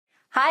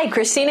Hi,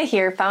 Christina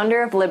here,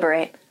 founder of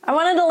Liberate. I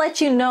wanted to let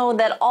you know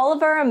that all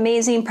of our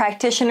amazing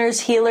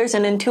practitioners, healers,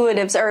 and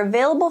intuitives are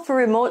available for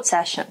remote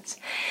sessions.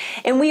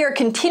 And we are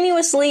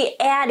continuously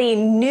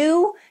adding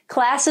new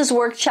classes,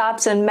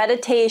 workshops, and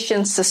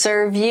meditations to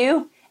serve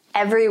you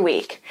every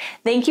week.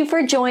 Thank you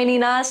for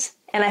joining us,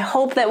 and I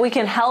hope that we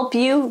can help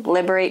you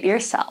liberate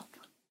yourself.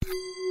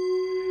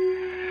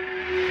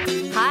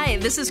 Hi,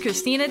 this is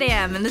Christina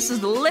Dam, and this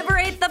is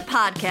Liberate the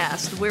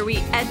Podcast, where we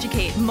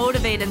educate,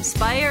 motivate,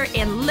 inspire,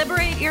 and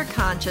liberate your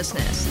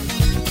consciousness.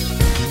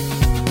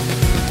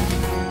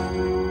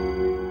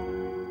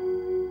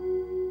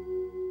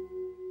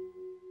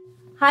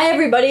 Hi,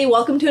 everybody.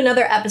 Welcome to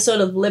another episode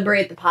of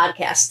Liberate the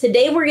Podcast.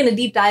 Today, we're going to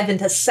deep dive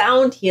into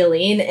sound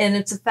healing and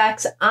its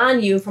effects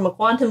on you from a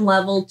quantum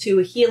level to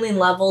a healing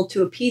level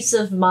to a peace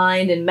of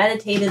mind and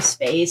meditative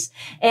space.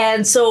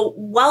 And so,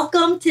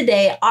 welcome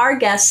today, our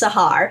guest,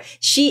 Sahar.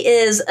 She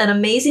is an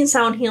amazing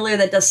sound healer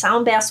that does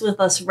sound baths with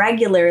us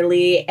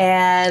regularly.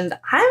 And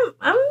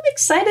I'm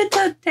excited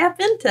to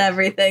tap into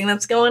everything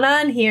that's going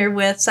on here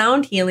with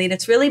sound healing.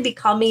 It's really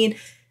becoming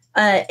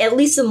at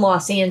least in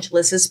Los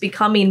Angeles, it's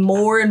becoming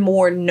more and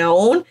more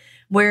known.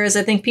 Whereas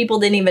I think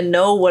people didn't even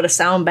know what a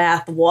sound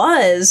bath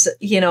was,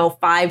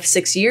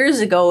 5-6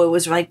 years ago. It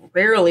was like,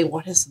 rarely,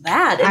 what is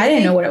that? And I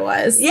didn't know what it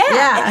was.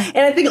 Yeah.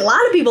 And I think a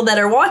lot of people that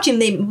are watching,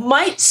 they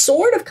might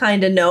sort of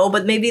kind of know,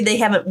 but maybe they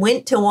haven't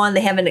went to one. They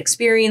haven't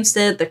experienced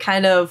it. They're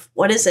kind of,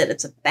 what is it?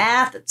 It's a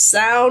bath. It's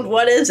sound.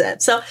 What is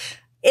it? So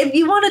if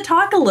you want to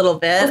talk a little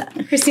bit.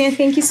 Well, Christina,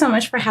 thank you so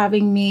much for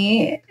having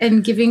me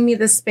and giving me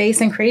the space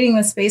and creating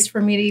the space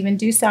for me to even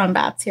do sound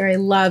baths here. I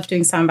love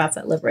doing sound baths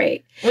at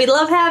Liberate. We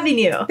love having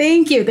you.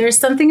 Thank you. There's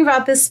something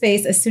about this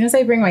space. As soon as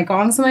I bring my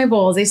gongs and my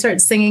bowls, they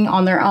start singing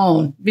on their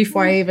own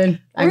before I'm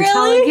really?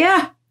 telling.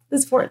 Yeah.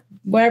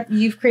 Where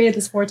you've created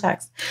this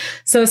vortex.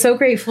 So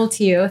grateful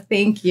to you.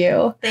 Thank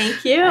you.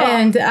 Thank you.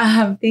 And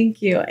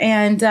thank you.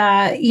 And,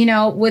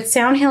 with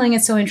sound healing,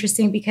 it's so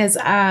interesting because,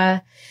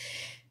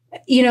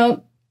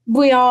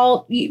 we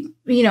all,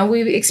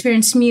 we've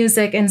experienced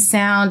music and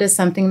sound as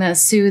something that's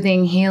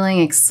soothing,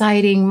 healing,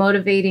 exciting,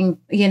 motivating.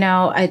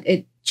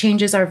 It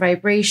changes our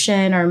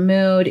vibration, our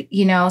mood,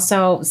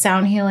 so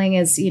sound healing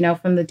is,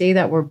 from the day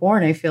that we're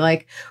born, I feel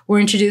like we're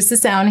introduced to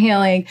sound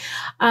healing.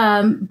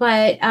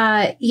 But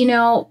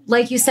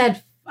like you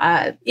said,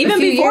 even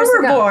before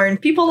we're born,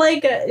 people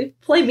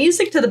play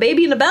music to the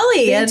baby in the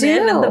belly and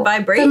the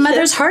vibration. The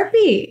mother's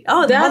heartbeat.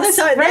 Oh, the mother's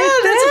heart.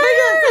 Right That's a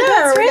bigger.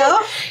 That's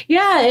right.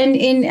 Yeah.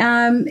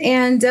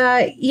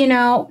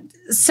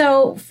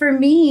 So for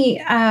me,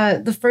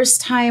 the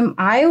first time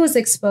I was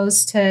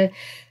exposed to,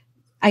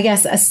 I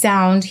guess, a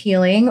sound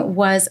healing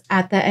was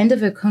at the end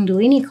of a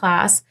Kundalini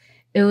class.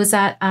 It was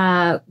at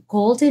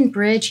Golden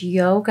Bridge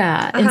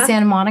Yoga in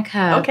Santa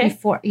Monica. Okay.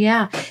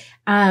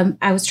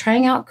 I was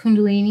trying out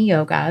Kundalini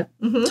Yoga,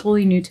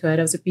 totally new to it.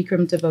 I was a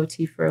Bikram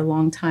devotee for a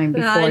long time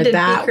before that. I did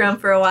Bikram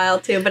for a while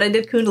too, but I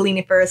did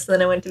Kundalini first,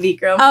 then I went to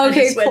Bikram. Oh,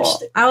 okay,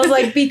 cool. I was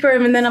like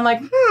Bikram, and then I'm like,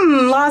 a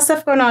lot of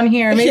stuff going on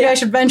here. Maybe I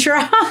should venture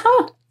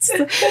out.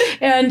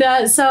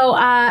 And so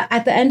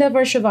at the end of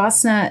our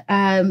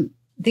Shavasana,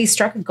 they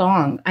struck a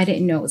gong. I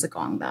didn't know it was a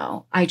gong,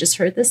 though. I just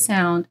heard the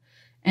sound,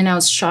 and I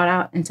was shot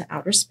out into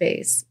outer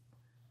space.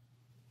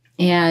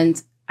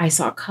 And I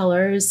saw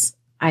colors.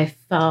 I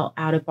felt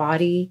out of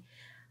body.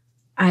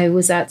 I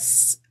was at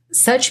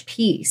such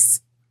peace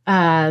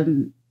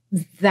that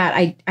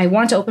I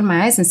wanted to open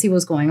my eyes and see what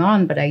was going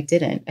on, but I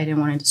didn't. I didn't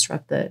want to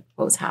disrupt what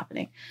was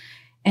happening.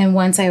 And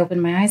once I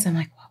opened my eyes, I'm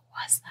like, what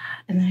was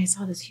that? And then I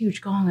saw this huge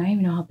gong. I didn't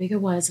even know how big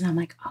it was. And I'm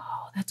like,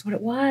 oh, that's what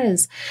it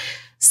was.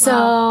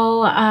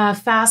 So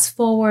fast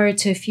forward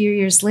to a few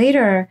years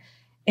later,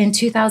 in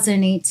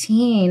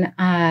 2018,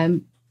 I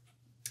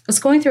was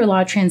going through a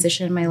lot of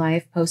transition in my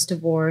life,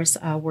 post-divorce,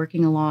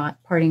 working a lot,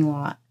 partying a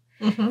lot.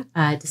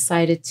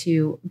 Decided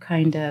to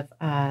kind of,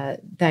 that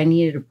I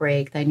needed a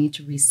break, that I need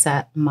to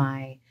reset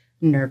my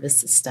nervous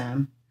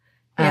system,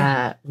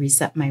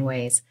 reset my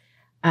ways,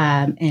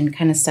 and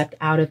kind of stepped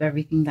out of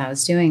everything that I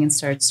was doing and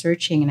started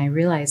searching. And I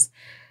realized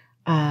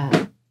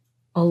a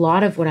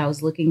lot of what I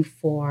was looking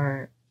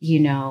for,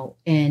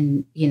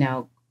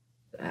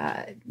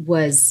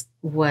 was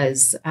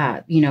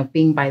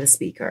being by the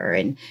speaker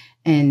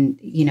and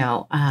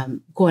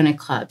going to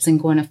clubs and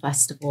going to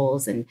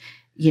festivals and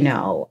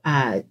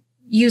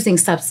using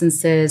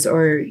substances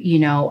or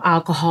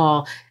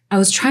alcohol. I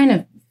was trying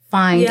to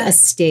find a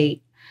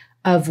state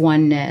of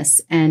oneness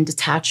and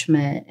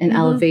detachment and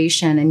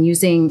elevation, and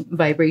using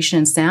vibration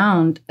and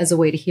sound as a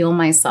way to heal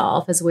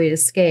myself, as a way to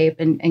escape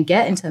and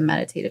get into a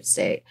meditative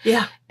state.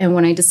 Yeah. And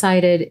when I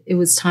decided it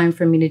was time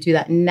for me to do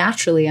that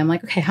naturally, I'm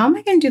like, okay, how am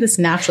I going to do this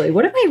naturally?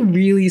 What am I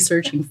really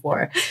searching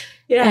for?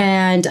 Yeah.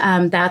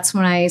 And that's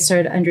when I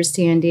started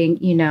understanding,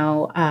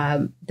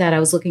 that I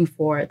was looking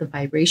for the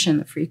vibration,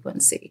 the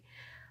frequency.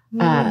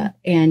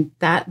 And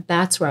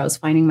that's where I was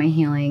finding my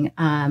healing,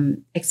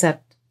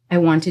 except I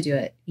wanted to do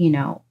it, in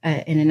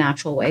a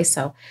natural way.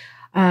 So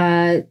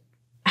had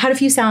a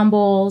few sound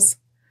bowls,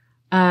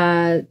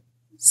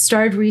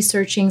 started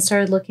researching,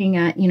 started looking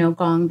at,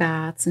 gong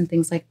baths and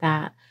things like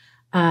that.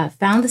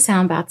 Found the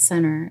Sound Bath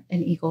Center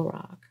in Eagle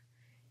Rock.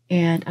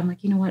 And I'm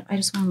like, you know what? I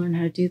just want to learn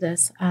how to do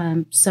this.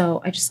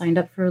 So I just signed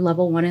up for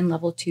level 1 and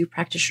level 2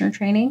 practitioner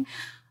training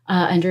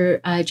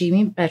under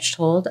Jamie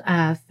Bechtold,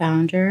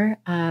 founder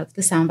of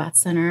the Sound Bath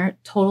Center,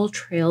 total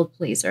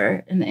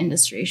trailblazer in the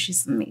industry.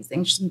 She's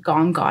amazing. She's a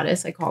gong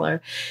goddess, I call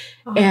her.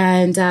 Oh.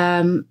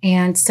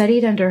 And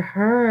studied under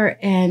her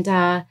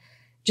and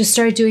just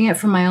started doing it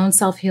for my own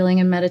self-healing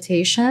and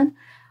meditation.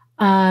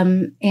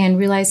 And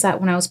realized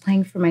that when I was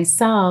playing for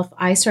myself,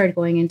 I started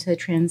going into a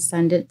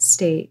transcendent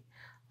state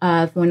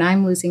of when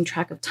I'm losing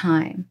track of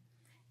time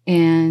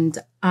and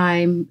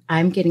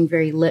I'm getting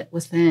very lit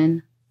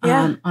within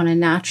on a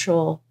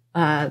natural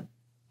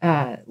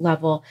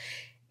level.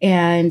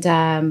 And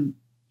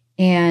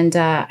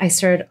I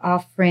started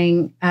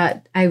offering,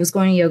 I was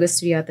going to yoga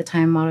studio at the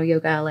time, Model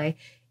Yoga LA,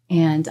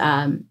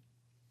 and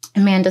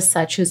Amanda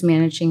Such, who's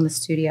managing the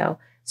studio,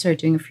 started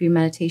doing a free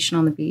meditation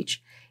on the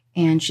beach.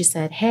 And she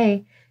said,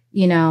 hey,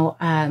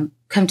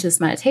 come to this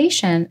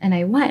meditation. And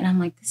I went and I'm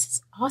like, this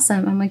is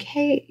awesome. I'm like,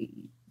 hey,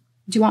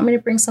 do you want me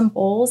to bring some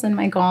bowls and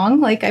my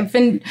gong? Like, I've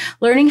been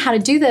learning how to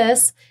do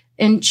this.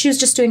 And she was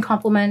just doing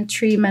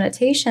complimentary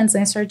meditations.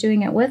 And I started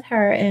doing it with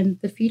her. And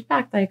the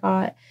feedback that I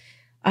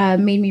got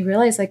made me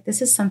realize, like, this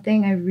is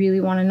something I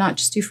really want to not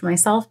just do for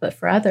myself, but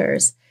for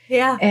others.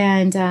 Yeah.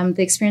 And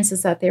the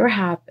experiences that they were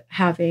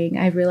having,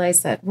 I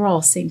realized that we're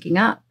all syncing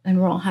up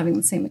and we're all having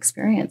the same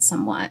experience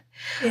somewhat.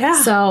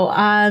 Yeah.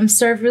 So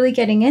started really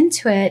getting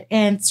into it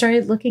and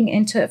started looking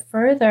into it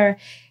further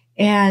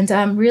and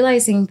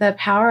realizing the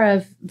power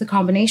of the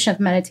combination of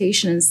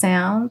meditation and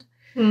sound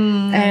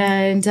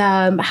and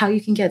how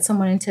you can get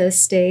someone into a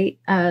state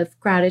of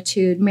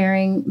gratitude,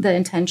 marrying the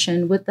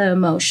intention with the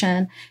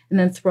emotion and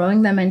then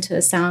throwing them into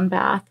a sound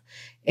bath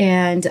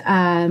and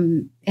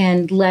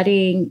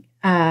letting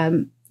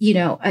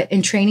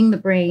and training the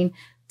brain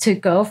to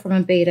go from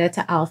a beta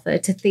to alpha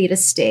to theta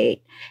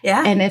state.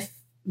 Yeah. And if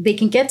they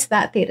can get to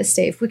that theta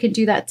state, if we can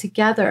do that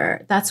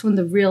together, that's when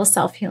the real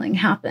self-healing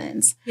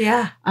happens.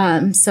 Yeah.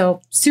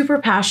 So super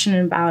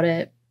passionate about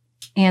it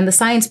and the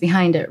science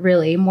behind it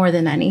really more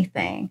than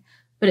anything.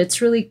 But it's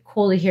really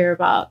cool to hear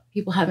about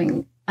people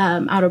having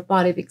out of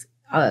body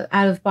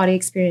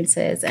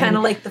experiences. Kind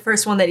of like the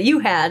first one that you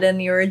had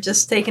and you were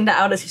just taken to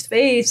outer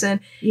space and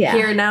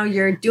here now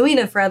you're doing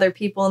it for other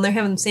people and they're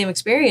having the same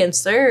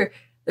experience. They're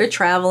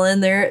traveling,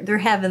 they're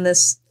having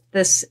this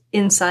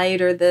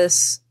insight or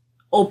this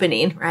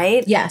opening,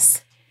 right?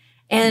 Yes.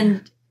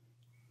 And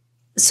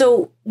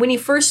so when you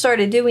first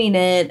started doing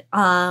it,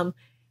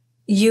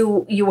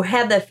 you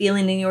had that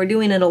feeling and you were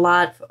doing it a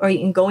lot or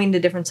going to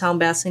different sound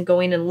baths and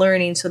going and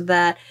learning so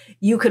that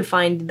you could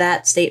find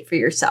that state for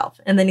yourself.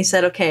 And then you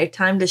said, okay,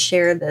 time to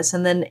share this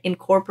and then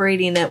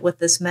incorporating it with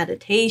this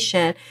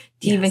meditation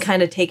to even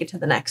kind of take it to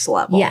the next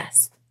level.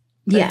 Yes.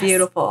 Yes,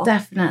 beautiful.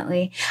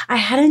 Definitely. I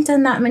hadn't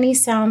done that many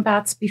sound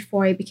baths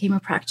before I became a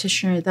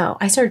practitioner, though.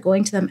 I started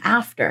going to them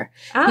after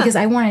because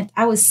I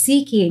was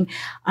seeking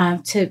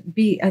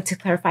to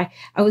clarify,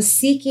 I was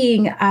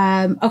seeking,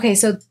 okay,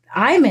 so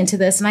I'm into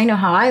this and I know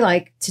how I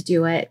like to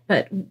do it,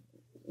 but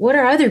what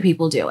are other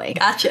people doing?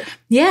 Gotcha.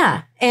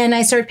 Yeah. And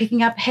I started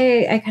picking up,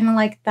 hey, I kind of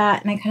like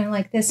that. And I kind of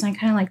like this and I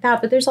kind of like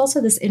that. But there's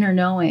also this inner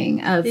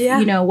knowing of,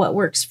 what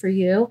works for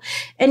you.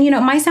 And,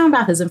 my sound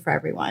bath isn't for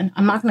everyone.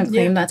 I'm not going to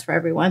claim that's for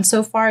everyone.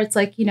 So far, it's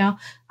like,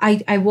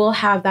 I will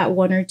have that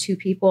 1 or 2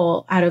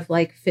 people out of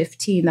like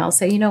 15. They'll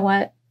say, you know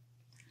what?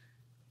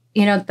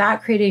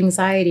 That created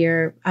anxiety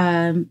or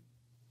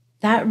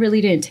that really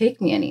didn't take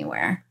me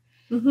anywhere.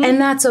 Mm-hmm.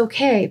 And that's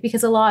okay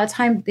because a lot of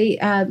time they,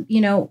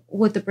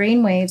 with the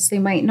brain waves, they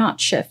might not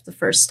shift the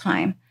first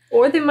time.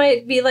 Or they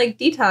might be like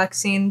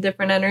detoxing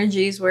different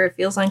energies where it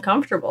feels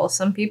uncomfortable.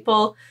 Some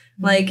people,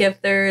 like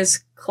if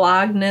there's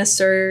cloggedness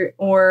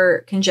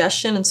or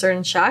congestion in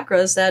certain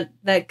chakras,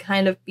 that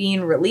kind of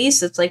being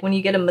released. It's like when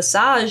you get a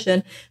massage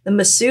and the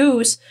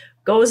masseuse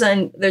goes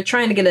on, they're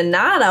trying to get a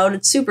knot out.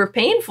 It's super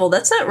painful.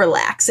 That's not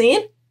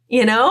relaxing,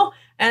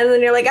 And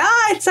then you're like,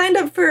 I signed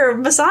up for a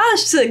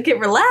massage to get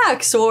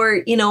relaxed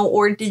or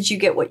did you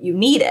get what you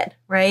needed,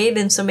 right?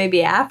 And so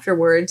maybe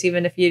afterwards,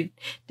 even if you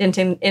didn't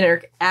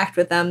interact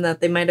with them,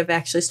 that they might have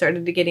actually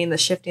started to getting the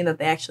shifting that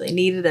they actually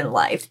needed in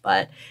life,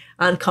 but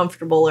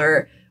uncomfortable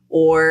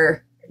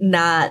or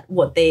not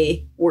what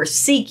they were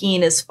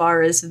seeking as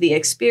far as the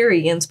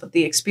experience, but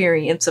the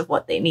experience of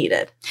what they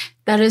needed.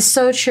 That is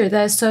so true.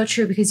 That is so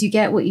true because you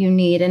get what you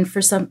need. And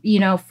for some,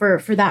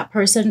 for that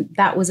person,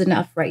 that was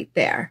enough right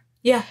there.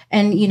 Yeah.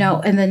 And,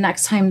 and the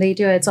next time they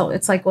do it,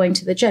 it's like going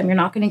to the gym. You're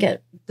not going to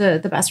get the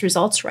best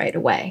results right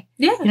away.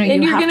 Yeah.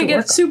 And you're going to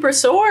get super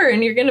sore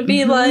and you're going to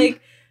be like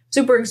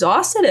super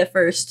exhausted at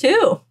first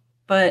too.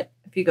 But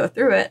if you go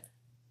through it.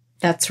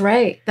 That's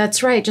right.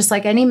 That's right. Just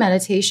like any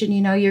meditation,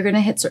 you're going to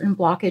hit certain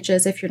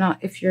blockages. If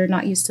you're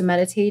not used to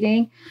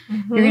meditating,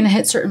 you're going to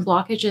hit certain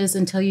blockages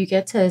until you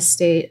get to a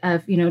state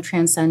of,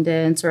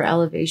 transcendence or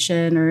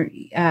elevation or,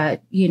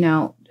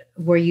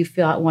 where you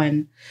feel at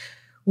one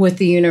with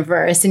the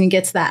universe and you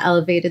get to that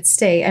elevated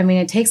state. I mean,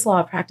 it takes a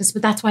lot of practice,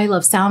 but that's why I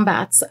love sound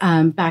baths.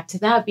 Back to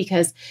that,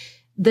 because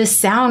the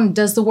sound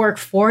does the work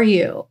for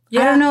you.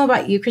 Yeah. I don't know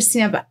about you,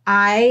 Christina, but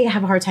I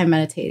have a hard time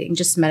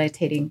just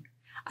meditating.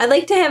 I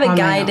like to have it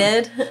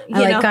guided.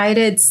 I like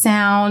guided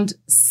sound,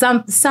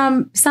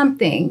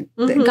 something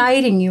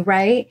guiding you,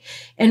 right?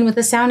 And with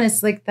the sound,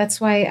 it's like, that's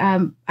why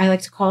I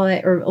like to call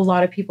it, or a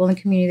lot of people in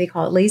the community, they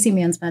call it lazy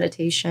man's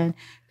meditation,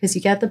 because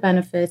you get the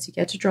benefits, you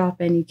get to drop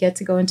in, you get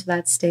to go into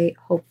that state,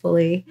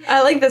 hopefully.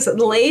 I like this,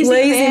 lazy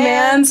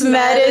man's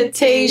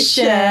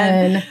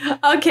meditation.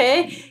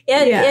 Okay.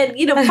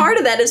 And part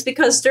of that is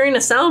because during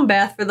a sound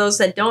bath, for those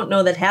that don't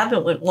know, that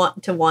haven't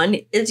went to one,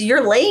 is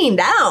you're laying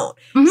down.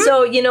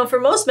 So,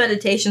 for most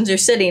meditations, you're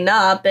sitting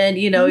up, and,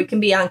 it can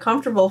be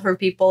uncomfortable for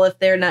people if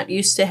they're not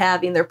used to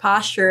having their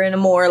posture in a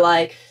more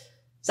like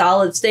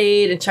solid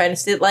state and trying to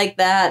sit like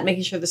that,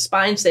 making sure the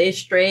spine stays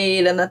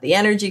straight and that the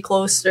energy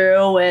flows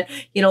through. And,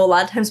 a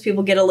lot of times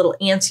people get a little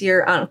antsy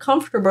or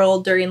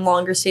uncomfortable during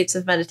longer states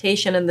of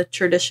meditation and the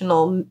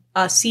traditional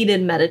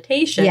seated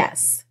meditation.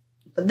 Yes.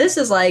 But this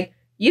is like,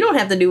 you don't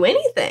have to do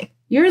anything.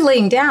 You're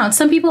laying down.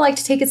 Some people like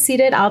to take it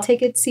seated. I'll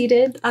take it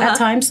seated at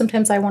times.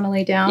 Sometimes I want to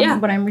lay down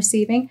when I'm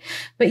receiving,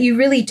 but you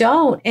really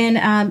don't.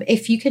 And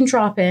if you can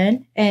drop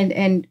in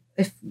and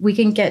if we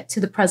can get to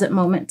the present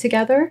moment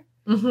together,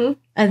 and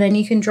then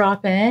you can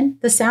drop in,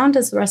 the sound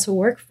does the rest of the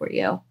work for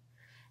you.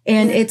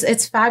 And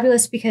it's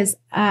fabulous because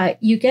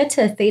you get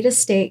to a theta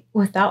state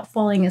without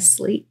falling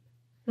asleep.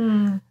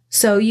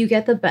 So you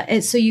get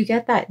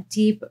that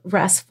deep,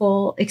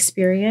 restful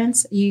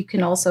experience. You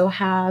can also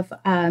have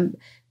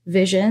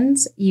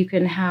visions. You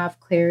can have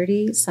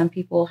clarity. Some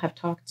people have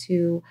talked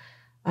to,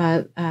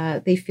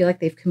 they feel like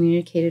they've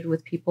communicated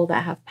with people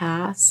that have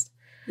passed.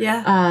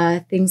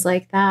 Things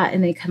like that.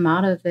 And they come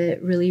out of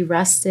it really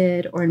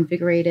rested or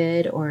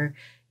invigorated or,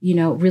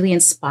 really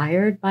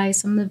inspired by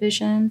some of the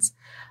visions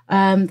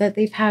that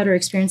they've had or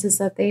experiences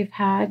that they've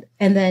had.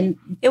 And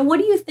what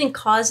do you think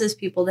causes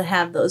people to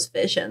have those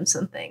visions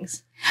and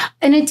things?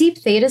 In a deep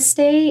theta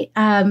state,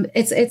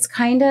 it's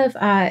kind of,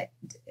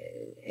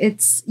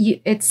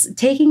 it's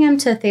taking him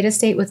to a theta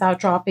state without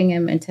dropping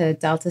him into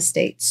delta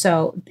state.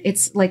 So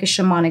it's like a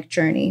shamanic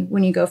journey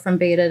when you go from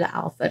beta to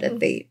alpha to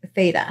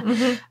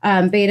theta.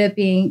 Beta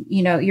being,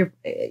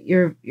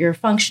 you're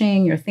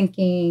functioning, you're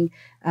thinking,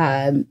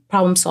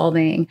 problem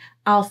solving.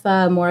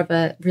 Alpha, more of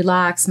a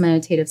relaxed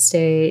meditative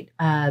state,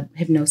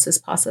 hypnosis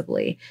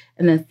possibly.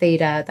 And then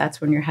theta, that's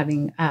when you're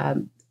having,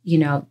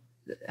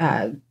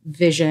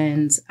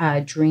 visions,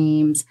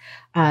 dreams,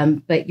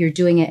 but you're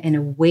doing it in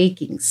a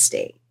waking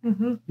state.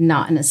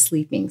 Not in a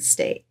sleeping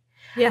state.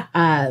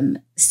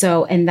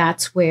 So, and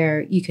that's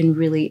where you can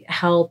really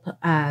help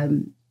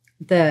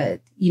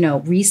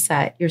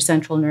reset your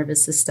central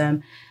nervous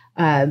system.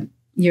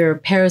 Your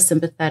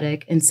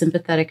parasympathetic and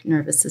sympathetic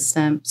nervous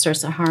system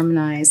starts to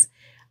harmonize.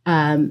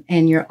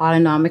 And your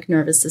autonomic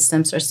nervous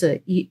system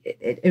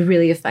it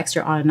really affects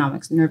your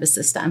autonomic nervous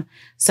system.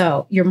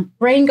 So your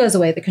brain goes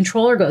away, the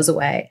controller goes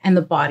away, and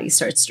the body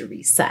starts to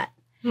reset.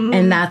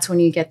 And that's when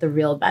you get the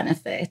real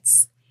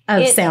benefits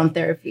of sound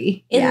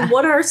therapy. And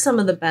what are some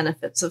of the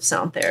benefits of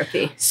sound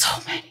therapy? So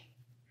many.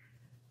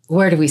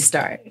 Where do we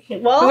start?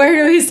 Well,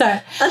 where do we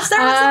start? Let's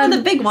start with some of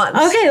the big ones.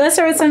 Okay, let's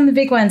start with some of the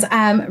big ones.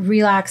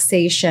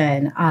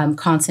 Relaxation,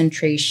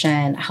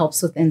 concentration,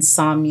 helps with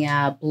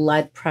insomnia,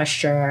 blood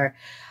pressure,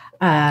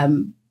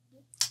 ADHD,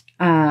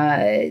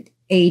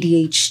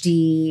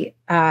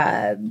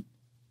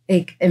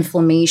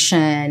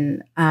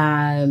 inflammation,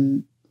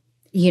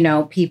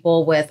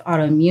 people with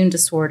autoimmune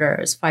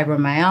disorders,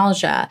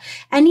 fibromyalgia,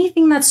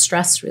 anything that's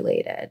stress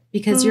related,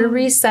 because you're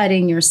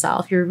resetting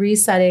yourself, you're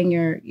resetting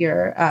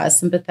your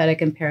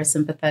sympathetic and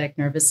parasympathetic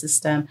nervous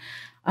system.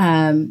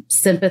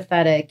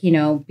 Sympathetic,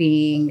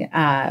 being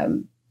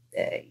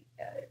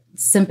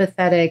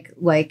sympathetic,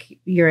 like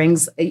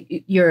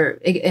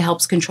it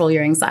helps control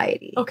your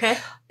anxiety. Okay.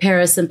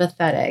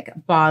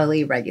 Parasympathetic,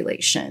 bodily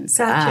regulations.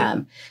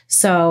 Gotcha.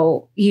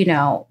 So,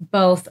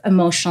 both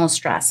emotional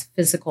stress,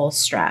 physical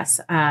stress,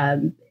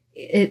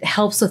 it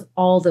helps with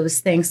all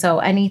those things. So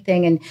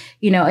anything, and,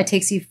 it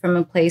takes you from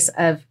a place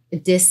of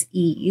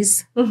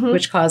dis-ease,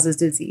 which causes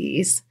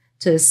disease,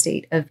 to a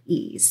state of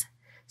ease.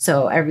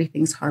 So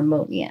everything's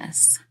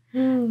harmonious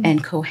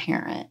and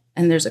coherent.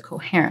 And there's a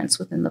coherence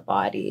within the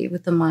body,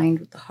 with the mind,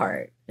 with the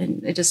heart.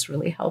 And it just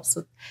really helps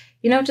with,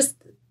 just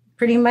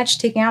pretty much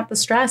taking out the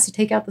stress. You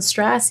take out the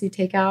stress, you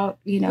take out,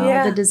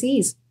 the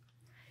disease.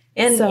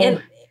 And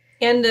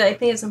I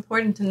think it's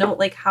important to note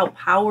like how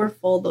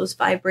powerful those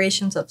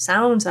vibrations of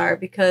sounds are,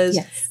 because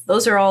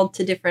those are all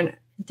to different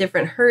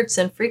hertz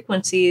and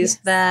frequencies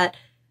that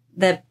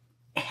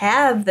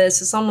have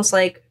this. It's almost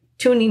like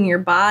tuning your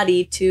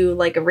body to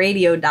like a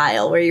radio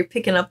dial where you're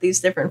picking up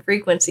these different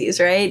frequencies,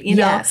 right?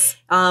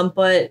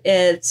 But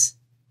it's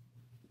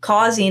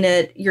causing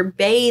it, you're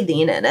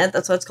bathing in it.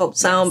 That's why it's called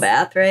sound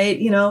bath, right?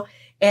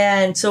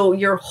 And so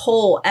your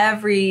whole,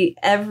 every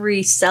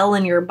cell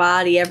in your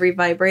body, every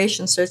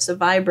vibration starts to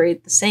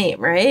vibrate the same,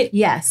 right?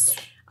 Yes.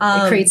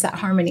 It creates that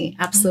harmony.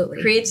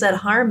 Absolutely. Creates that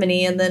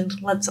harmony and then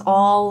lets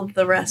all of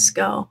the rest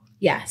go.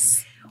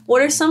 Yes.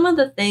 What are some of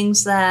the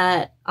things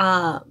that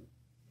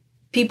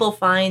people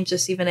find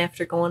just even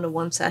after going to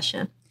one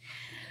session?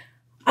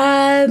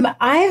 I've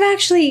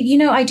actually,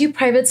 I do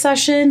private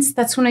sessions.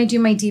 That's when I do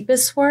my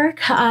deepest work.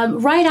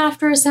 Right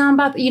after a sound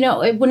bath,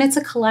 when it's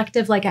a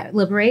collective, like at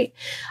Liberate,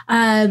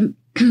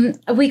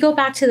 we go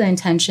back to the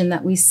intention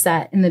that we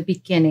set in the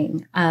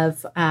beginning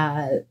of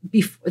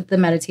before the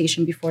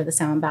meditation, before the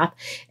sound bath,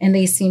 and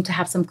they seem to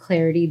have some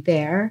clarity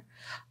there.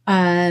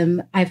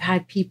 I've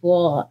had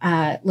people,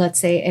 let's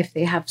say if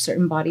they have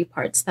certain body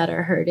parts that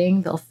are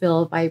hurting, they'll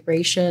feel a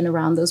vibration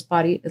around those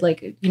body,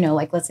 like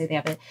let's say they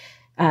have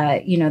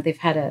they've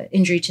had an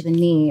injury to the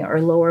knee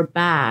or lower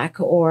back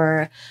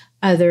or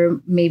other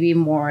maybe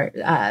more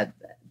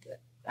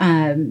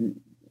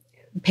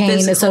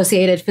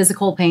associated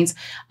physical pains.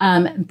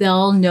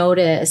 They'll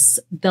notice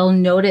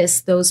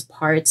those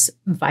parts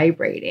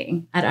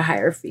vibrating at a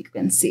higher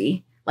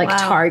frequency, like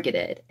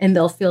targeted, and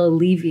they'll feel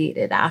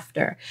alleviated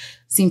after.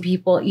 Seen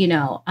people,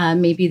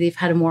 maybe they've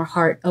had a more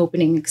heart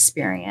opening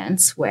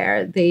experience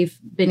where they've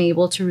been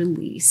able to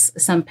release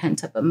some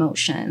pent up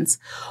emotions,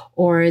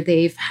 or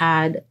they've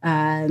had,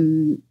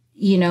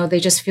 they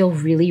just feel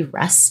really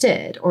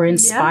rested or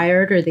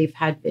inspired, or they've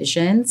had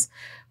visions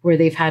where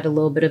they've had a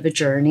little bit of a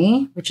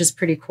journey, which is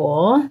pretty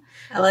cool.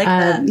 I like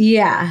that.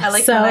 Yeah. I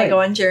like when I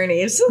go on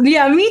journeys.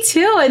 Yeah, me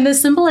too. And the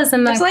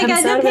symbolism that it's like, I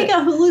didn't take a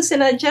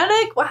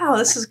hallucinogenic. Wow,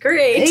 this is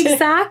great.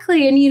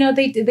 Exactly. And,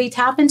 they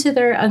tap into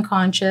their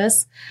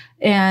unconscious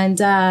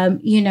and,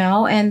 and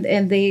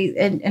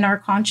our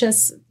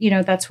conscious,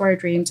 that's where our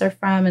dreams are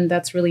from. And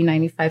that's really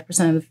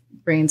 95% of the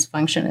brain's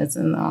function is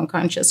in the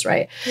unconscious,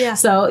 right? Yeah.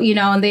 So,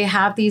 and they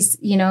have these,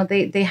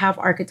 they have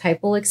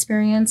archetypal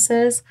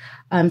experiences,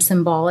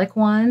 symbolic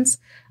ones,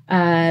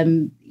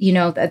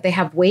 that they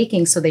have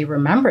waking, so they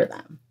remember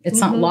them. It's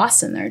not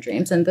lost in their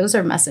dreams. And those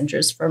are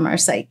messengers from our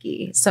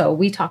psyche. So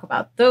we talk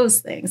about those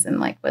things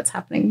and like what's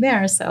happening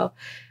there. So,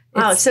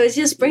 so it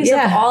just brings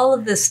up all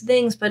of these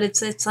things, but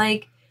it's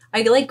like,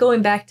 I like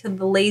going back to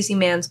the lazy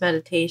man's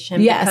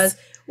meditation because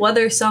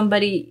whether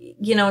somebody,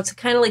 it's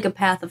kind of like a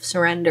path of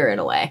surrender in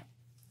a way.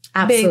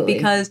 Absolutely.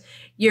 Because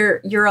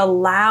you're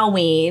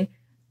allowing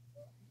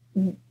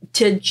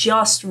to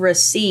just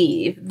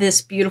receive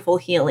this beautiful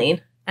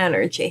healing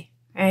energy,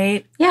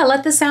 right? Yeah,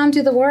 let the sound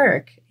do the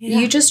work. Yeah.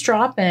 You just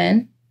drop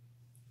in,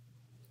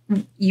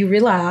 you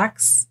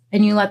relax,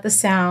 and you let the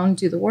sound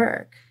do the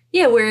work.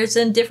 Yeah, whereas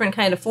in different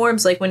kind of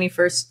forms, like when you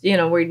first,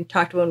 where you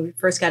talked about when we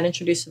first got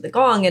introduced to the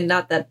gong, and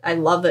not that I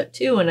love it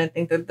too, and I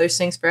think that there's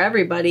things for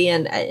everybody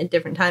and at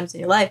different times in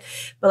your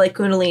life, but like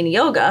Kundalini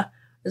yoga,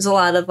 there's a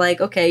lot of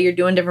like, okay, you're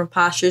doing different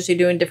postures, you're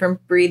doing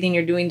different breathing,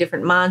 you're doing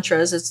different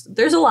mantras.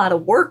 There's a lot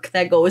of work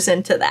that goes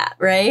into that,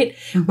 right?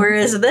 Mm-hmm.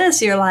 Whereas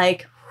this, you're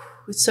like,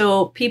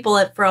 so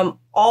people from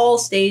all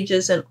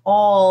stages and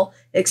all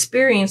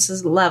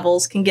experiences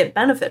levels can get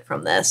benefit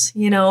from this,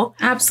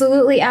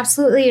 Absolutely.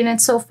 Absolutely. And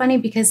it's so funny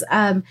because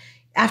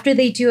after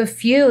they do a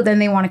few, then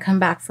they want to come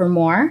back for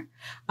more.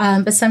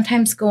 But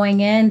sometimes going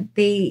in,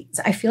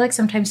 I feel like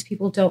sometimes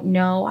people don't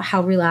know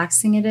how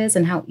relaxing it is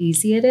and how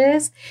easy it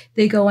is.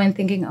 They go in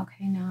thinking,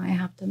 okay, now I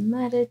have to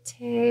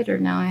meditate, or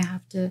now I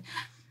have to,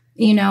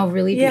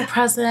 really be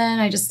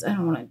present. I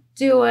don't want to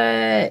do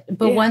it.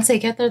 But once they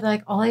get there, they're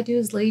like, all I do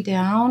is lay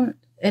down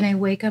and I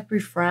wake up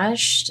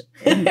refreshed.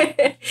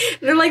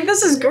 They're like,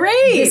 this is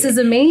great. This is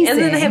amazing. And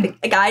then they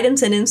have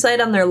guidance and insight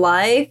on their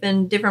life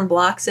and different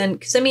blocks. And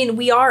because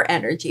we are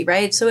energy,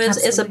 right? So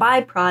as a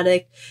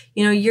byproduct,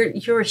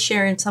 you're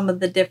sharing some of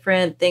the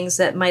different things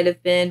that might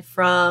have been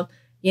from,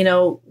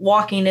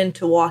 walking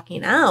into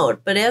walking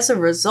out. But as a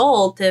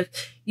result,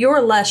 if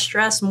you're less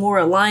stressed, more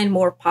aligned,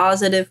 more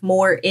positive,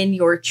 more in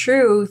your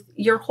truth,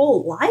 your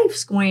whole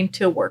life's going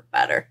to work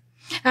better.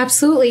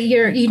 Absolutely.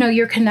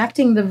 You're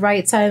connecting the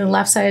right side and the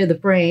left side of the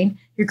brain.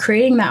 You're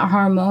creating that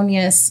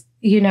harmonious,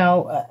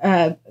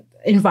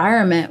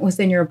 environment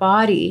within your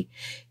body.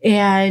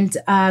 And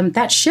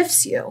that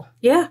shifts you.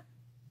 Yeah.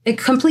 It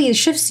completely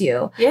shifts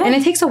you. Yeah. And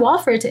it takes a while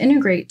for it to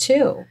integrate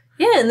too.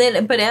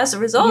 Yeah. But as a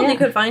result, you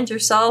could find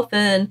yourself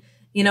in,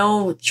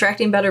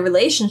 attracting better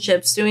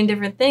relationships, doing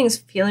different things,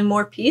 feeling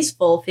more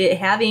peaceful,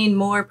 having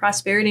more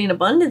prosperity and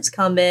abundance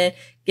come in,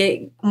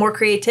 get more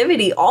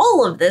creativity,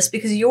 all of this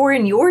because you're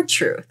in your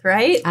truth,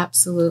 right?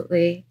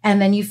 Absolutely.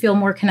 And then you feel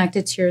more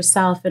connected to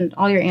yourself and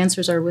all your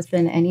answers are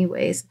within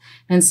anyways.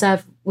 And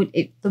stuff,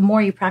 the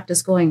more you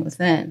practice going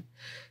within,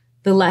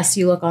 the less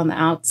you look on the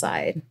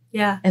outside.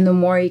 Yeah. And the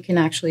more you can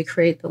actually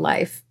create the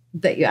life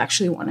that you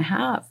actually want to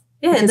have.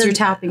 Yeah, because you're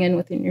tapping in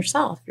within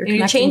yourself.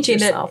 You're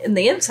changing it in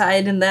the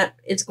inside, and that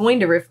it's going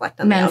to reflect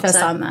on manifest the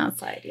outside. on the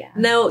outside. Yeah.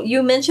 Now,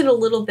 you mentioned a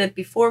little bit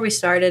before we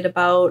started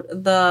about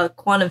the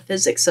quantum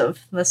physics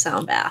of the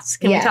sound baths.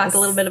 Can we talk a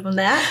little bit about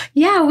that?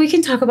 Yeah, we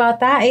can talk about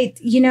that.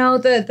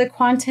 The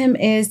quantum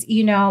is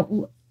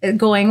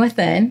going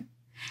within.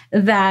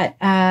 That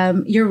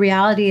your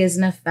reality is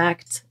an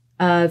effect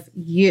of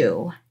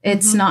you.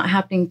 It's not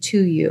happening to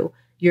you.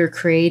 You're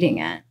creating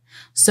it.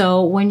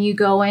 So when you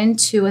go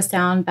into a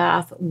sound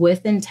bath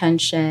with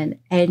intention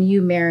and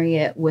you marry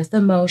it with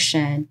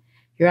emotion,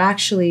 you're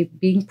actually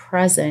being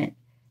present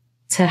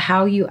to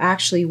how you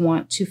actually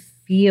want to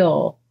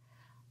feel,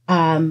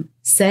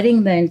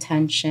 setting the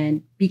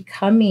intention,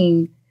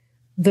 becoming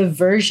the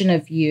version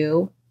of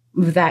you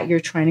that you're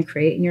trying to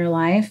create in your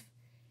life,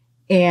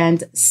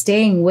 and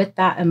staying with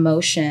that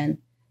emotion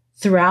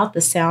throughout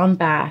the sound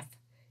bath.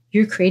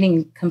 You're creating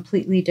a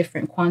completely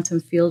different quantum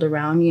field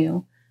around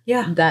you.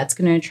 Yeah. That's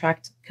going to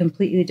attract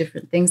completely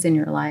different things in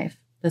your life.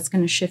 That's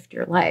going to shift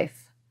your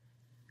life.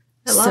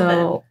 I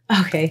love it.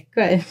 Okay,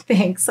 good.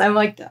 Thanks. I'm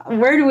like,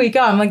 where do we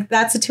go? I'm like,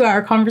 that's a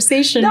 2-hour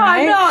conversation. No,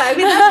 right? I know. I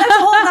mean, that's a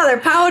whole other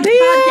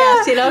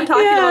podcast,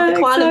 talking about the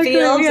quantum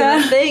fields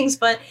and things.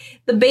 But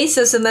the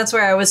basis, and that's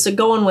where I was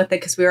going with it,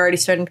 because we were already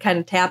starting to kind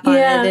of tap on it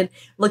and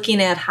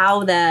looking at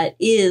how that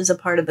is a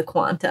part of the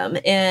quantum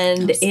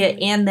and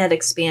that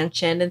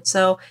expansion. And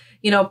so,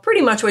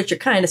 pretty much what you're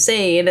kind of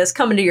saying is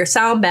coming to your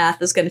sound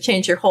bath is going to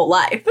change your whole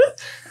life.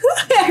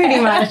 Pretty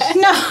much.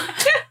 No.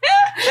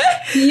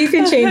 You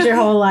can change your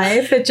whole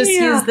life. It just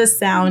use the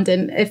sound.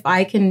 And if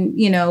I can,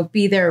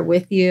 be there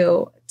with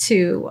you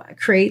to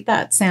create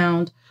that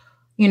sound,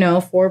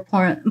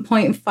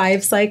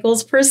 4.5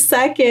 cycles per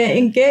second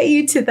and get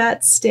you to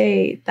that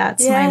state.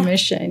 That's my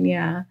mission.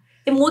 Yeah.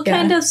 And what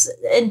kind of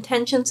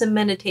intentions and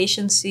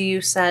meditations do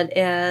you set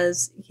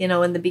as,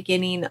 in the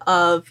beginning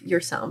of your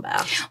sound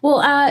bath?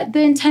 Well,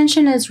 the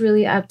intention is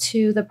really up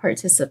to the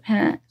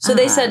participant. So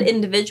they said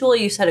individual,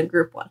 you said a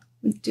group one?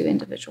 We do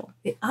individual.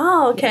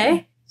 Oh, okay.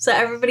 Yeah. So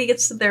everybody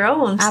gets their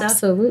own stuff.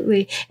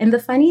 Absolutely. And the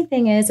funny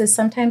thing is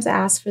sometimes I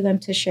ask for them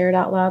to share it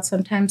out loud.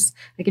 Sometimes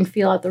I can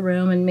feel out the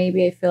room and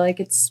maybe I feel like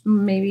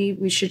maybe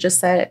we should just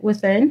set it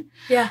within.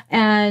 Yeah.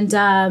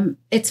 And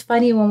it's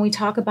funny when we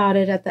talk about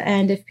it at the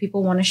end, if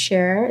people want to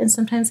share, and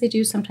sometimes they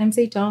do, sometimes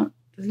they don't.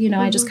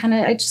 I just kind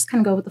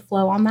of go with the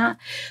flow on that.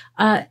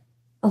 A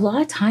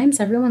lot of times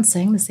everyone's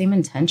saying the same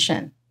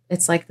intention.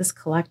 It's like this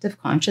collective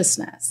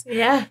consciousness.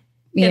 Yeah.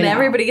 And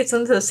everybody gets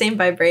into the same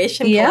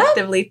vibration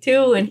collectively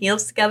too, and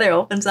heals together,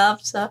 opens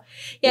up. So,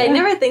 I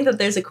never think that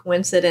there's a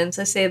coincidence.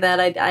 I say that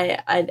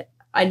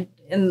I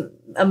in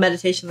a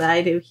meditation that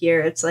I do here,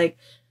 it's like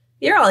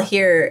you're all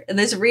here, and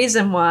there's a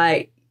reason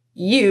why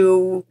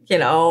you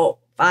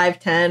 5,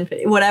 10,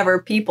 whatever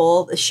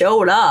people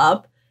showed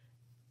up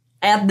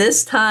at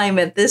this time,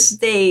 at this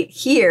date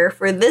here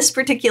for this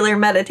particular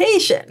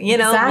meditation.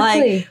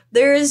 Like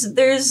there's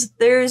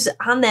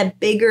on that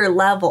bigger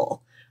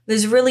level.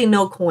 There's really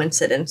no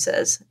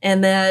coincidences.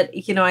 And that,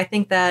 I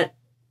think that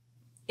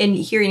in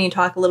hearing you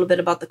talk a little bit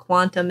about the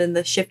quantum and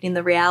the shifting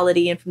the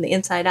reality and from the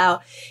inside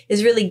out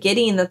is really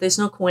getting that there's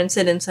no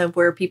coincidence of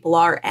where people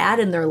are at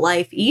in their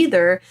life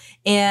either.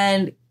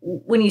 And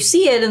when you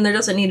see it, and there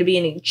doesn't need to be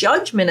any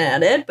judgment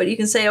at it, but you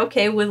can say,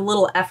 okay, with a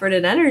little effort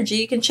and energy,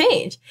 you can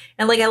change.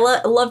 And like, I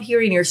love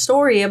hearing your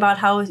story about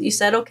how you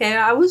said, okay,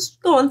 I was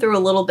going through a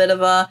little bit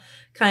of a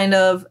kind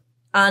of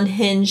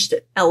unhinged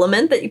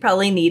element that you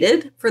probably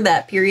needed for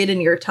that period in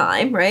your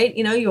time, right?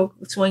 You're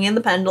swinging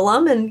the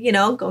pendulum and,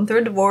 going through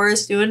a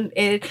divorce, doing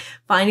it,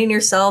 finding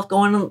yourself,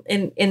 going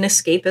in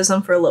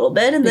escapism for a little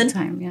bit. And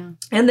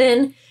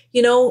then,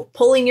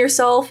 pulling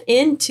yourself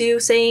into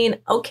saying,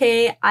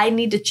 okay, I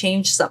need to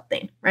change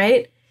something,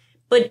 right?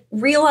 But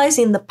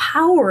realizing the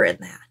power in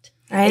that,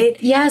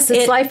 right?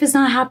 Life is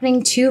not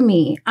happening to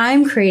me.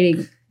 I'm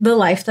creating the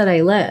life that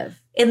I live.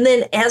 And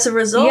then as a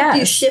result,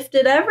 you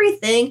shifted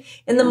everything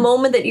in the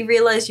moment that you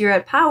realize you're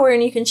at power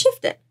and you can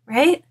shift it,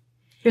 right?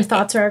 Your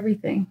thoughts are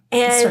everything.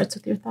 It starts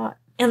with your thought.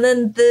 And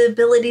then the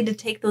ability to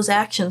take those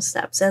action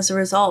steps as a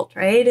result,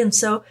 right? And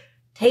so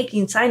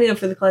signing up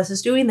for the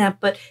classes, doing that,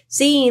 but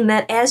seeing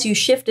that as you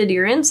shifted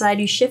your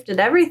inside, you shifted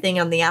everything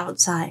on the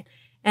outside.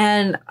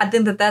 And I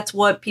think that that's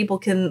what people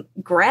can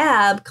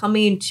grab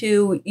coming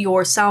to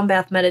your sound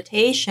bath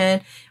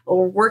meditation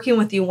or working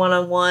with you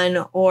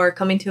one-on-one or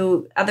coming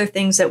to other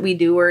things that we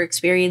do or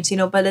experience,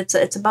 but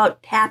it's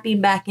about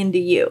tapping back into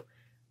you.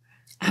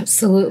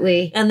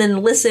 Absolutely. And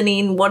then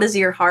listening, what is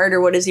your heart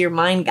or what is your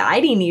mind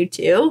guiding you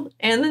to?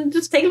 And then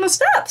just taking the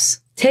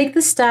steps. Take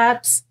the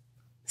steps,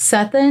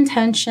 set the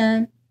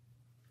intention,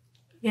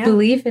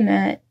 believe in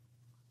it.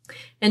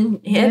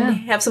 And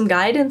have some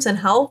guidance and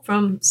help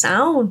from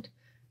sound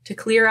to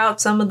clear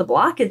out some of the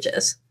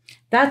blockages.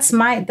 That's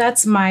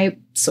my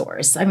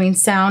source. I mean,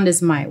 sound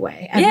is my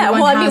way.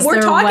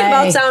 We're talking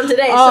about sound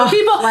today. So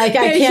people I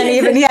can't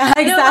even. Yeah,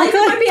 exactly.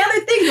 There might be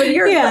other things,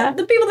 but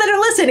the people that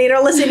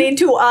are listening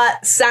to a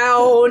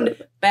sound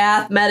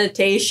bath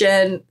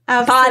meditation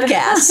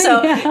podcast.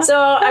 So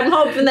I'm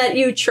hoping that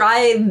you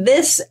try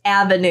this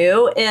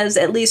avenue as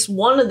at least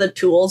one of the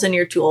tools in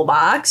your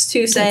toolbox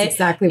to say,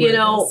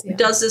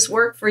 does this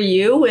work for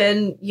you?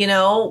 And,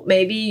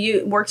 maybe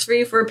it works for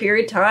you for a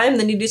period of time,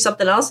 then you do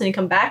something else and you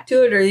come back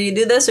to it, or you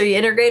do this or you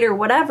integrate or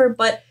whatever,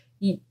 but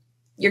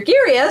you're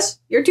curious,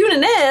 you're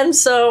tuning in.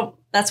 So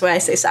that's why I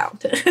say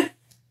sound.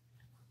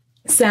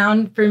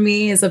 Sound for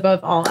me is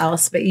above all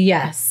else. But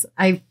yes,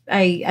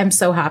 I'm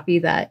so happy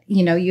that,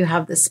 you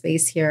have this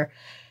space here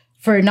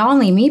for not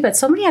only me, but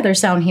so many other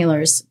sound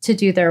healers to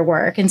do their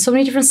work and so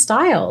many different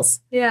styles.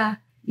 Yeah.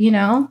 You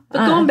know?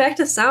 But going back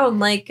to sound,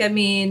 like, I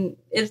mean,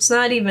 it's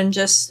not even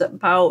just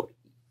about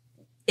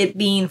it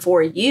being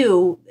for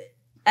you.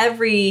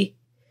 Every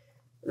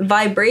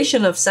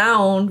vibration of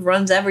sound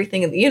runs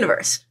everything in the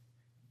universe.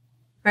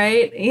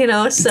 Right? You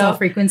know, so it's all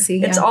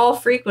frequency. It's all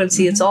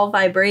frequency. It's all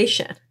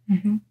vibration.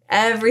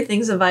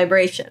 Everything's a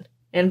vibration.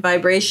 And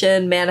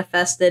vibration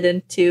manifested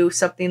into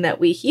something that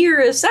we hear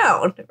as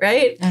sound,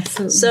 right?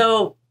 Absolutely.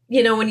 So,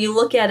 you know, when you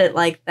look at it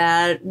like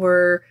that,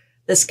 we're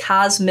this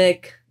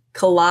cosmic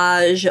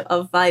collage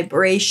of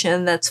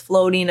vibration that's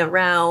floating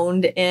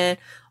around, and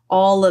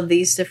all of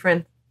these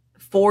different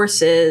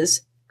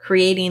forces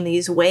creating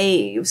these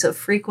waves of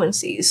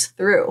frequencies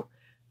through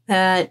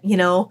that, you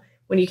know,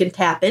 when you can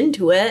tap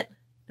into it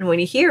and when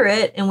you hear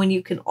it and when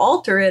you can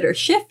alter it or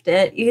shift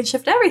it, you can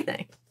shift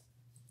everything.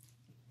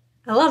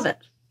 I love it.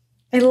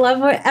 I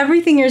love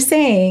everything you're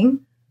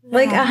saying. Yeah.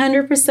 Like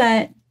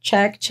 100%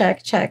 check.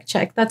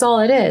 That's all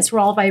it is. We're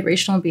all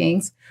vibrational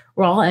beings.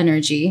 We're all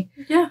energy.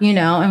 Yeah. You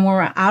know, and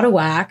we're out of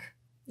whack.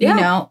 Yeah.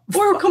 You know,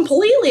 we're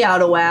completely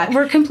out of whack.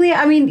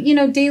 I mean, you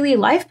know, daily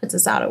life puts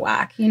us out of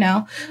whack, you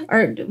know,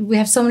 or we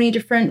have so many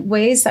different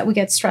ways that we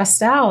get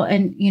stressed out,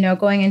 and, you know,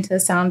 going into a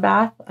sound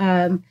bath,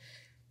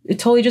 it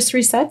totally just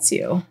resets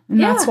you.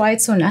 And that's why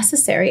it's so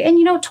necessary. And,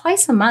 you know,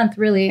 twice a month,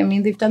 really, I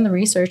mean, they've done the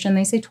research and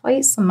they say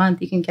twice a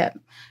month you can get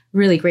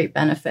really great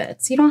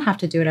benefits. You don't have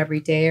to do it every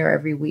day or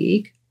every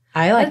week.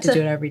 I like to do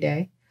it every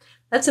day.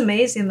 That's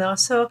amazing, though.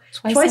 So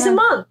twice a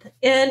month.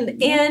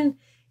 And,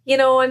 you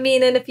know, I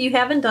mean, and if you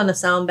haven't done a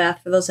sound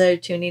bath, for those that are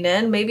tuning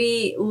in,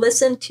 maybe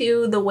listen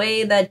to the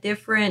way that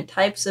different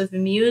types of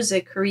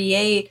music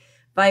create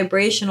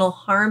vibrational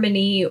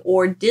harmony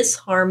or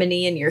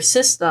disharmony in your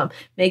system,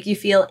 make you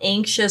feel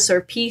anxious or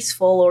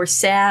peaceful or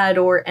sad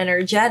or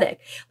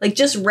energetic, like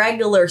just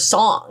regular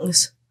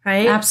songs.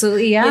 Right?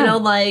 Absolutely, yeah. You know,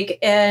 like,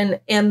 and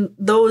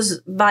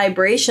those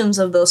vibrations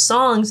of those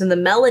songs and the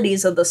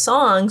melodies of the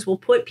songs will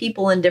put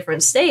people in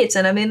different states.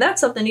 And I mean,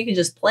 that's something you can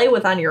just play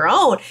with on your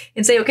own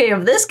and say, okay,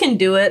 if this can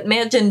do it,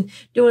 imagine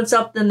doing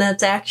something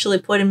that's actually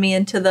putting me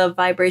into the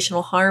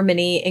vibrational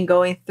harmony and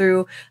going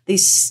through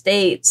these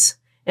states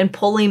and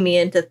pulling me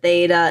into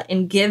theta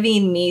and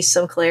giving me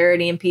some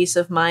clarity and peace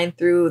of mind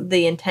through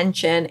the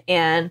intention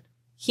and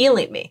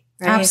healing me.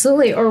 Right?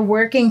 Absolutely. Or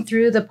working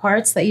through the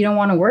parts that you don't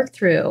want to work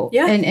through,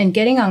 and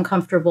getting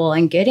uncomfortable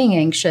and getting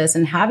anxious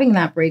and having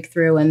that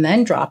breakthrough and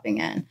then dropping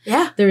in.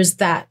 Yeah. There's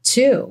that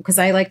too. Because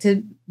I like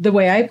to, the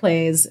way I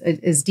play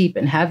is deep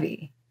and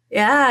heavy.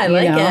 Yeah, I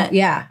like it.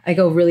 Yeah. I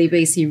go really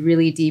bassy,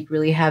 really deep,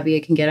 really heavy.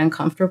 It can get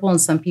uncomfortable.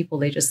 And some people,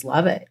 they just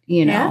love it.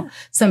 You know,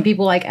 some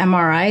people like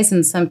MRIs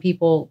and some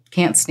people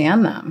can't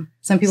stand them.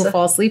 Some people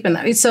fall asleep in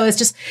that. So it's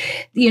just,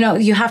 you know,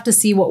 you have to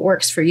see what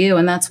works for you.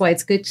 And that's why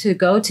it's good to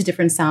go to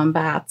different sound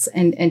baths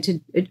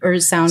or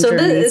sound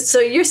journeys. So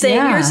you're saying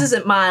yours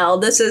isn't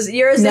mild. Yours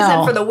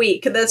isn't for the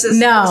weak. This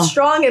is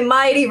strong and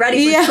mighty,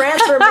 ready for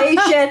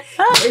transformation.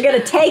 You're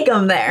going to take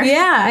them there.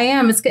 Yeah, I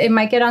am. It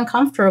might get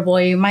uncomfortable.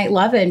 You might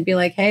love it and be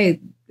like, hey,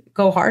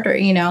 go harder,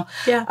 you know?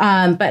 Yeah.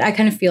 But I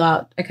kind of feel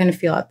out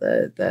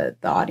the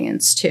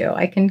audience too.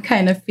 I can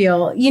kind of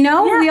feel, you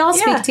know, we all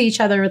speak to each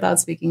other without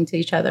speaking to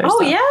each other. Oh,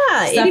 so yeah.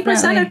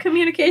 80% of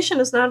communication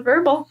is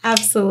nonverbal.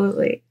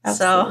 Absolutely.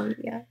 So,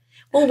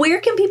 well, where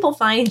can people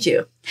find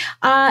you?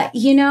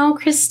 You know,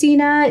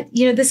 Christina,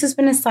 you know, this has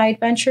been a side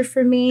venture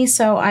for me.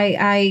 So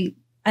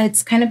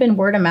it's kind of been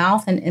word of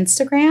mouth and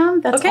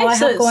Instagram. That's all I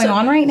have going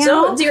on right now.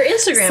 So it's your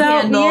Instagram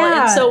handle.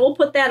 Yeah. And so we'll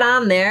put that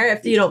on there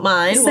if you don't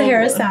mind.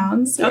 Sahara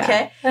Sounds. Yeah.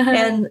 Okay.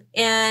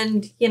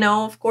 And you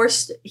know, of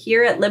course,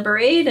 here at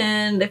Liberate,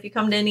 and if you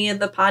come to any of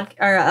the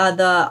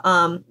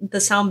the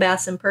sound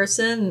baths in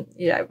person,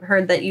 I've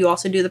heard that you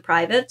also do the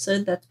private, so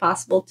that's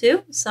possible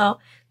too. So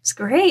it's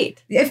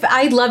great.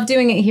 I love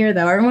doing it here,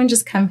 though. Everyone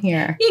just come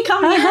here. You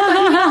come here, but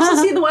you can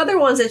also see the other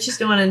ones that she's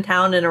doing in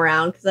town and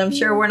around, because I'm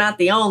sure we're not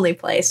the only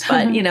place,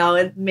 but, you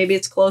know, maybe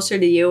it's closer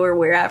to you or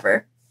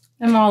wherever.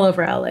 I'm all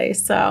over LA,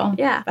 so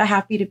I'm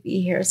happy to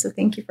be here. So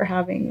thank you for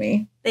having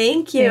me.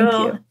 Thank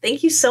you.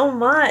 Thank you so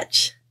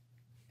much.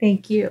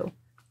 Thank you.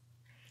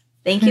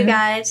 Thank you,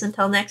 guys.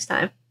 Until next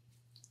time.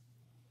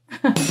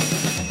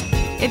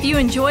 If you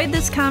enjoyed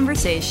this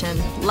conversation,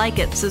 like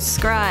it,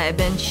 subscribe,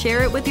 and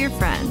share it with your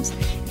friends.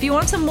 If you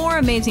want some more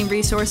amazing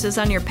resources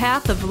on your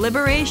path of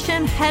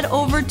liberation, head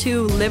over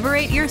to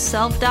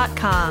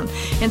liberateyourself.com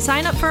and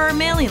sign up for our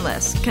mailing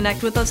list.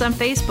 Connect with us on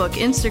Facebook,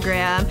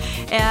 Instagram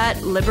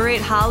at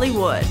Liberate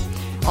Hollywood,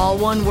 all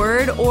one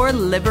word, or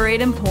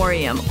Liberate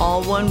Emporium,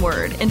 all one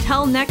word.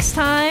 Until next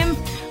time,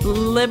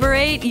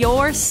 liberate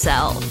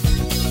yourself.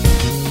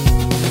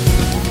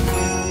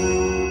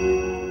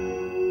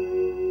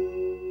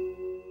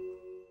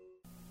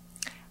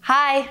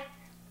 Hi.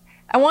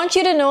 I want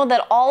you to know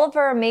that all of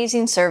our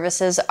amazing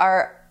services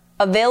are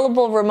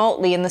available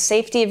remotely in the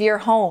safety of your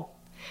home.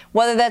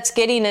 Whether that's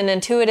getting an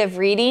intuitive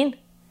reading,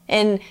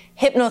 an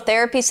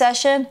hypnotherapy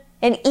session,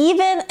 and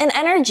even an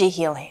energy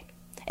healing.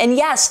 And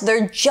yes,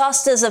 they're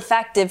just as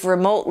effective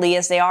remotely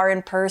as they are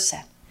in person.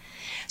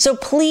 So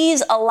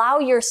please allow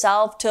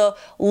yourself to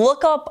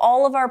look up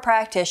all of our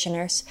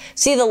practitioners,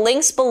 see the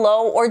links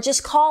below, or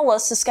just call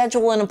us to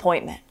schedule an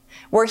appointment.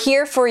 We're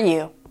here for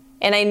you.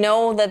 And I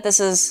know that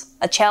this is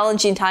a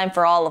challenging time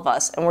for all of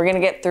us, and we're going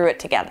to get through it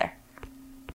together.